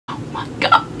my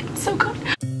god, it's so good.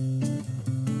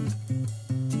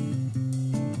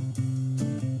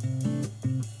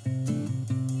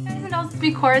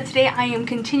 Today I am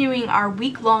continuing our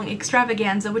week-long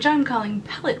extravaganza, which I'm calling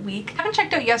Palette Week. I haven't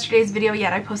checked out yesterday's video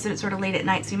yet. I posted it sort of late at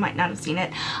night, so you might not have seen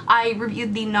it. I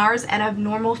reviewed the NARS and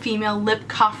Abnormal Female Lip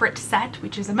Coffret set,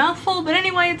 which is a mouthful, but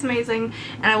anyway, it's amazing,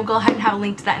 and I will go ahead and have a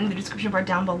link to that in the description bar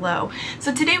down below.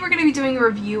 So today we're going to be doing a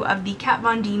review of the Kat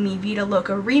Von D Me Vida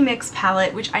Loca Remix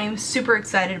palette, which I am super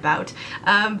excited about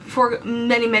for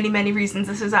many reasons.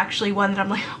 This is actually one that I'm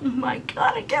like, oh my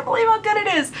god, I can't believe how good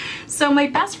it is. So my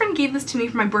best friend gave this to me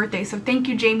for my birthday, so thank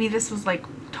you, Jamie. This was like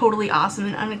totally awesome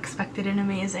and unexpected and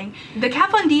amazing. The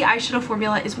Kat Von D eyeshadow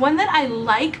formula is one that I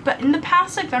like, but in the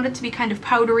past I found it to be kind of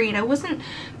powdery and I wasn't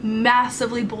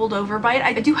massively bowled over by it.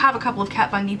 I do have a couple of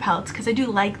Kat Von D palettes because I do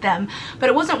like them, but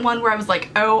it wasn't one where I was like,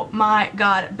 oh my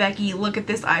god, Becky, look at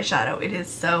this eyeshadow, it is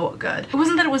so good. It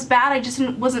wasn't that it was bad, I just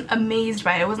wasn't amazed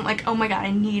by it. I wasn't like, oh my god,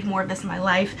 I need more of this in my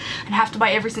life and have to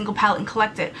buy every single palette and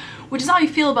collect it, which is how I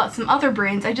feel about some other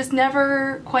brands. I just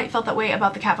never quite felt that way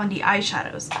about the Kat Von D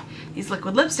eyeshadows. These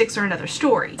liquid lipsticks are another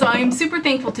story. So I'm super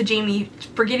thankful to Jamie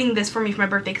for getting this for me for my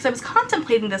birthday, because I was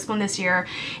contemplating this one this year,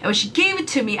 and when she gave it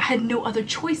to me I had no other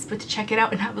choice but to check it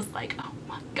out, and I was like, oh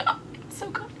my god, it's so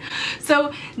good.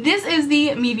 So this is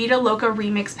the Me Vida Loca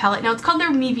Remix palette. Now it's called the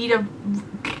Me Vida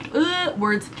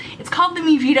It's called the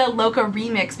Me Vida Loca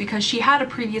Remix because she had a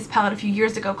previous palette a few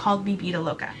years ago called Me Vida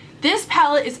Loca. This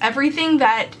palette is everything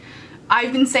that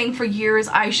I've been saying for years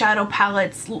eyeshadow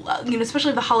palettes, you know,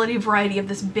 especially the holiday variety of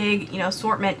this big, you know,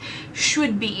 assortment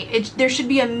should be. There should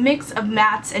be a mix of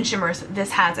mattes and shimmers.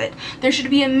 This has it. There should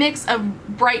be a mix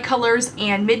of bright colors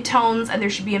and mid-tones, and there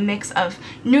should be a mix of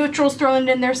neutrals thrown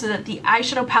in there so that the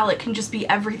eyeshadow palette can just be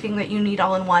everything that you need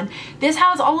all in one. This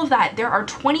has all of that. There are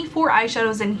 24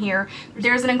 eyeshadows in here.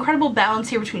 There's an incredible balance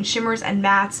here between shimmers and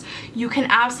mattes. You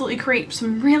can absolutely create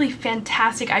some really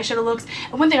fantastic eyeshadow looks.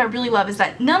 And one thing I really love is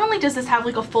that not only does this have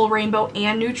like a full rainbow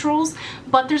and neutrals,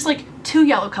 but there's like 2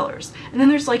 yellow colors, and then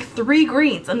there's like 3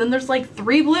 greens, and then there's like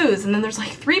 3 blues, and then there's like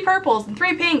 3 purples and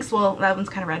 3 pinks. Well, that one's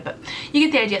kind of red, but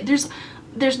you get the idea.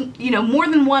 There's you know, more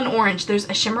than one orange. There's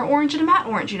a shimmer orange and a matte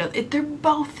orange, you know, they're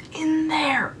both in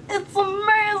there. It's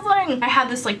amazing. I had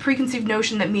this like preconceived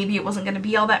notion that maybe it wasn't going to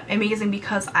be all that amazing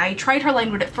because I tried her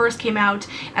line when it first came out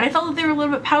and I felt that they were a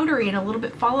little bit powdery and a little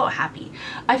bit fallout happy.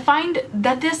 I find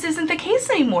that this isn't the case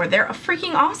anymore. They're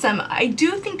freaking awesome. I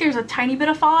do think there's a tiny bit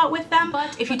of fallout with them,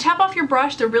 but if you tap off your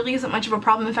brush, there really isn't much of a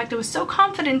problem. In fact, I was so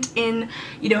confident in,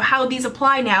 you know, how these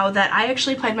apply now that I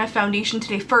actually applied my foundation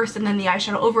today first and then the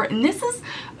eyeshadow over it, and this is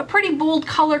a pretty bold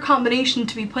color combination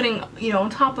to be putting, you know, on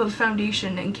top of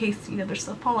foundation in case, you know, there's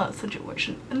a fallout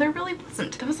situation, and there really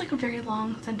wasn't. That was like a very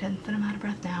long sentence and I'm out of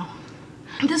breath now.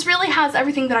 This really has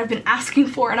everything that I've been asking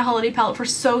for in a holiday palette for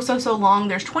so long.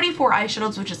 There's 24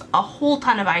 eyeshadows, which is a whole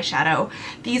ton of eyeshadow.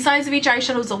 The size of each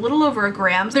eyeshadow is a little over a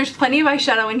gram. There's plenty of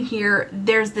eyeshadow in here.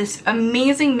 There's this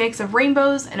amazing mix of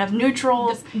rainbows and of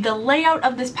neutrals. The layout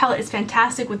of this palette is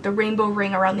fantastic with the rainbow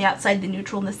ring around the outside, the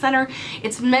neutral in the center.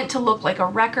 It's meant to look like a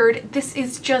record. This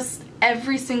is just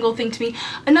every single thing to me.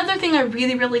 Another thing I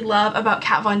really love about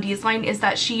Kat Von D's line is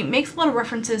that she makes a lot of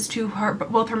references to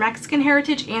both her Mexican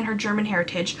heritage and her German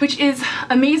heritage, which is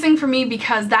amazing for me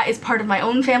because that is part of my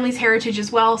own family's heritage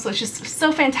as well. So it's just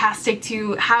so fantastic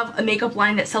to have a makeup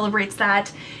line that celebrates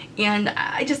that. And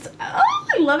I just, oh,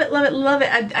 I love it.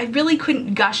 I really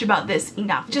couldn't gush about this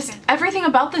enough. Just everything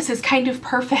about this is kind of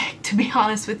perfect, to be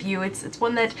honest with you. It's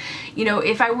one that, you know,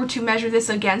 if I were to measure this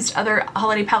against other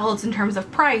holiday palettes in terms of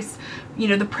price, you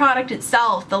know, the product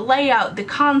itself, the layout, the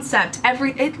concept,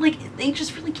 they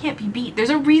just really can't be beat. There's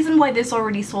a reason why this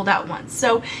already sold out once.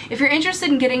 So if you're interested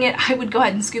in getting it, I would go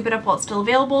ahead and scoop it up while it's still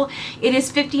available. It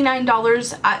is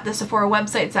 $59 at the Sephora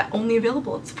website. It's only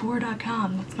available at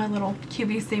Sephora.com. That's my little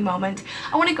QVC moment.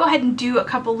 I want to go ahead and do a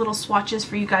couple little swatches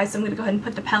for you guys. So I'm going to go ahead and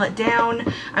put the palette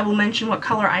down. I will mention what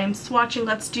color I am swatching.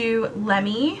 Let's do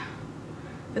Lemmy.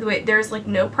 By the way, there's like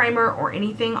no primer or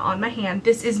anything on my hand.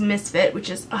 This is Misfit, which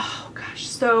is, oh gosh,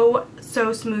 so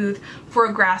smooth for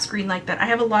a grass green like that. I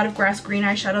have a lot of grass green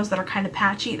eyeshadows that are kind of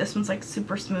patchy. This one's like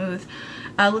super smooth.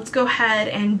 Let's go ahead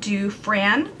and do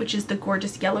Fran, which is the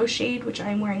gorgeous yellow shade, which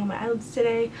I'm wearing on my eyelids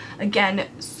today. Again,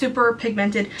 super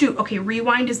pigmented. Okay,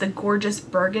 Rewind is the gorgeous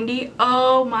burgundy.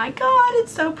 Oh my god,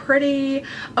 it's so pretty.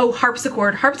 Oh,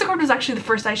 Harpsichord. Harpsichord was actually the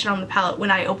first eyeshadow on the palette when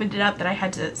I opened it up that I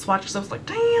had to swatch because I was like,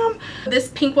 damn. This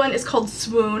pink one is called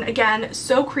Swoon. Again,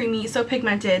 so creamy, so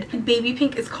pigmented. Baby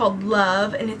pink is called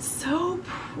Love, and it's so so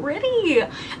pretty.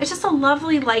 It's just a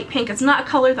lovely light pink. It's not a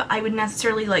color that I would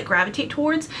necessarily like gravitate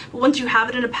towards, but once you have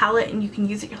it in a palette and you can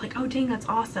use it, you're like, oh dang, that's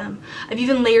awesome. I've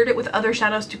even layered it with other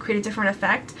shadows to create a different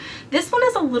effect. This one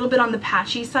is a little bit on the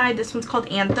patchy side. This one's called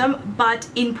Anthem, but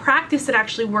in practice it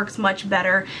actually works much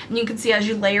better, and you can see as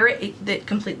you layer it, it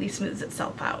completely smooths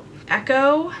itself out.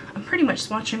 Echo, I'm pretty much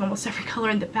swatching almost every color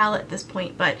in the palette at this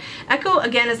point, but Echo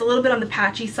again is a little bit on the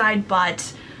patchy side,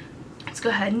 but let's go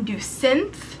ahead and do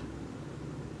Synth.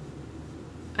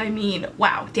 I mean,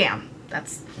 wow, damn,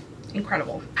 that's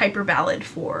incredible. Hyper Ballad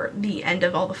for the end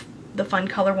of all the fun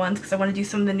color ones, because I want to do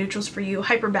some of the neutrals for you.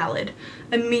 Hyper Ballad,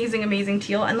 amazing, amazing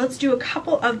teal. And let's do a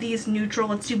couple of these neutral.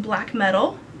 Let's do Black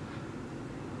Metal.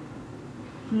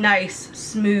 Nice,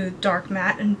 smooth, dark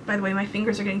matte. And by the way, my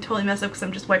fingers are getting totally messed up because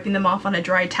I'm just wiping them off on a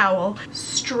dry towel.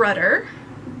 Strutter.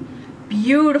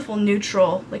 Beautiful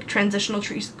neutral, like transitional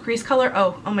crease color.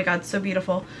 Oh my god, so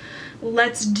beautiful.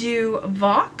 Let's do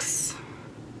Vox.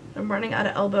 I'm running out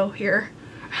of elbow here.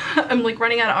 I'm like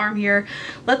running out of arm here.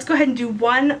 Let's go ahead and do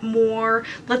one more.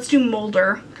 Let's do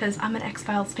Molder, because I'm an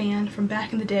X-Files fan from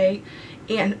back in the day.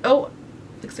 And oh,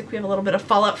 looks like we have a little bit of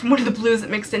fallout from one of the blues that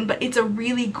mixed in, but it's a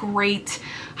really great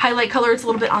highlight color. It's a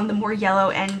little bit on the more yellow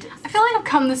end. I feel like I've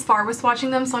come this far with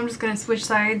swatching them, so I'm just going to switch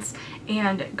sides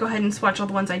and go ahead and swatch all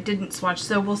the ones I didn't swatch.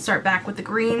 So we'll start back with the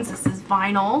greens. This is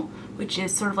Vinyl, which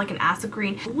is sort of like an acid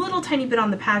green. A little tiny bit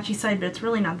on the patchy side, but it's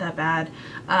really not that bad.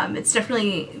 It's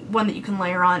definitely one that you can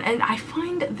layer on, and I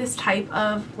find this type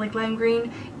of like lime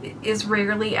green is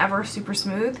rarely ever super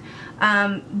smooth.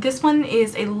 This one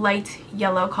is a light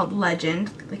yellow called Legend,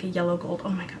 like a yellow gold. Oh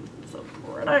my god, it's so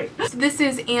pretty. So this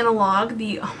is Analog,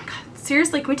 the, oh my god,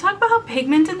 seriously, can we talk about how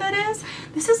pigmented that is?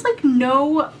 This is like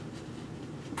no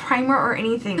primer or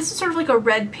anything. This is sort of like a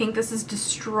red pink. This is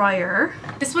Destroyer.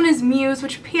 This one is Muse,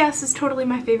 which PS is totally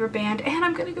my favorite band, and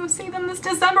I'm gonna go see them this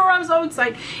December. I'm so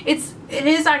excited. It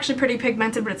is actually pretty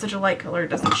pigmented, but it's such a light color. It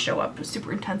doesn't show up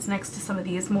super intense next to some of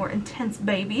these more intense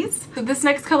babies. So this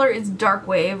next color is Dark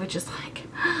Wave, which is like,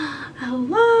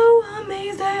 hello,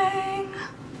 amazing.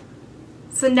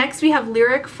 So next we have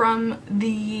Lyric from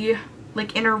the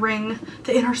like inner ring,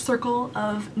 the inner circle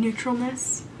of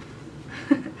neutralness.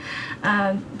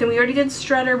 Then we already did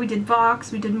Strutter, we did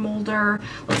Vox, we did Molder.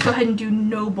 Let's go ahead and do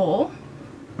Noble,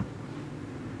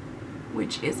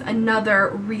 which is another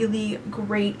really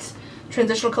great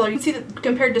transitional color. You can see that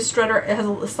compared to Strutter, it has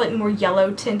a slightly more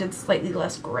yellow tint and slightly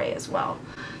less gray as well.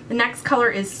 The next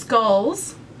color is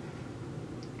Skulls.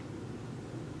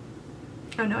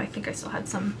 Oh no, I think I still had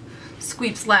some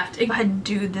squeeps left. Go ahead and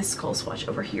do this skull swatch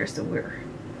over here so we're...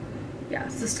 Yeah,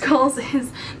 so Skulls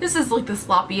is, this is like the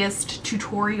sloppiest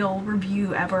tutorial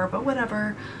review ever, but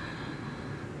whatever.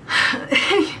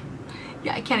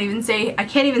 Yeah, I can't even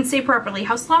say properly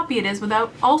how sloppy it is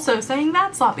without also saying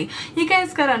that sloppy. You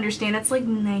guys gotta understand, it's like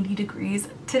 90 degrees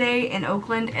today in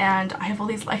Oakland and I have all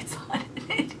these lights on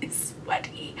and it is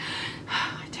sweaty.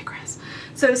 I digress.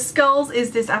 So Skulls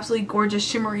is this absolutely gorgeous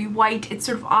shimmery white. It's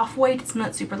sort of off-white. It's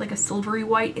not super like a silvery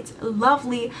white. It's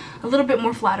lovely, a little bit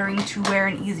more flattering to wear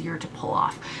and easier to pull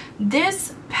off.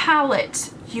 This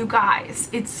palette, you guys,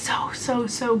 it's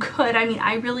so good. I mean,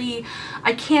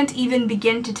 I can't even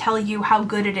begin to tell you how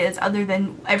good it is other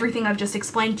than everything I've just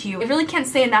explained to you. I really can't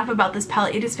say enough about this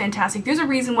palette. It is fantastic. There's a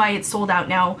reason why it's sold out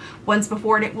now once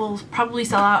before, and it will probably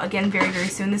sell out again very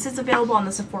soon. This is available on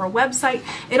the Sephora website.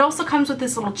 It also comes with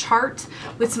this little chart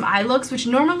with some eye looks, which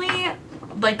normally,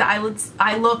 like the eye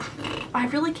look, I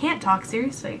really can't talk,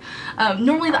 seriously.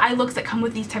 Normally the eye looks that come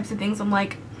with these types of things, I'm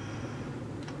like,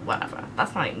 whatever,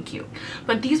 that's not even cute.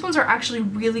 But these ones are actually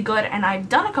really good, and I've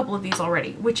done a couple of these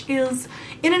already, which is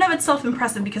in and of itself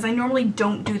impressive because I normally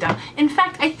don't do them. In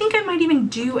fact, I think I might even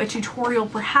do a tutorial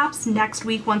perhaps next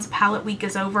week once palette week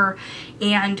is over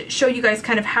and show you guys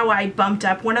kind of how I bumped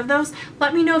up one of those.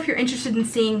 Let me know if you're interested in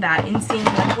seeing that, in seeing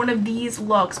like one of these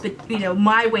looks, but you know,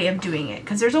 my way of doing it,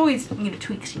 because there's always, you know,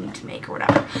 tweaks you need to make or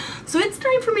whatever. So it's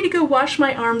time for me to go wash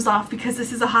my arms off because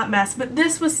this is a hot mess, but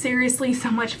this was seriously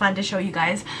so much fun to show you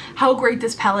guys how great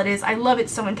this palette is. I love it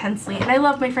so intensely, and I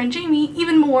love my friend Jamie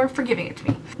even more for giving it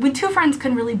to me. When two friends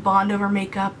can really bond over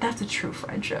makeup, that's a true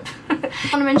friendship. I want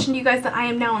to mention to you guys that I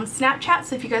am now on Snapchat,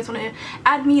 so if you guys want to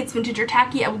add me, it's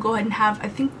Vintageortacky. I will go ahead and have, I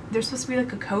think there's supposed to be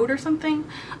like a code or something.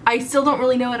 I still don't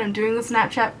really know what I'm doing with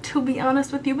Snapchat, to be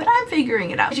honest with you, but I'm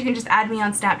figuring it out. You can just add me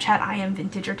on Snapchat. I am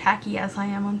Vintageortacky, as I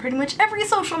am on pretty much every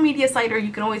social media site, or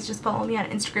you can always just follow me on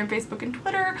Instagram, Facebook, and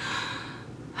Twitter.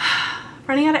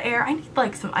 Running out of air. I need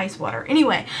like some ice water.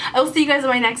 Anyway, I will see you guys in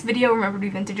my next video. Remember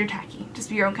to be Vintageortacky. Just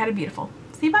be your own kind of beautiful.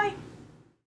 See you, bye!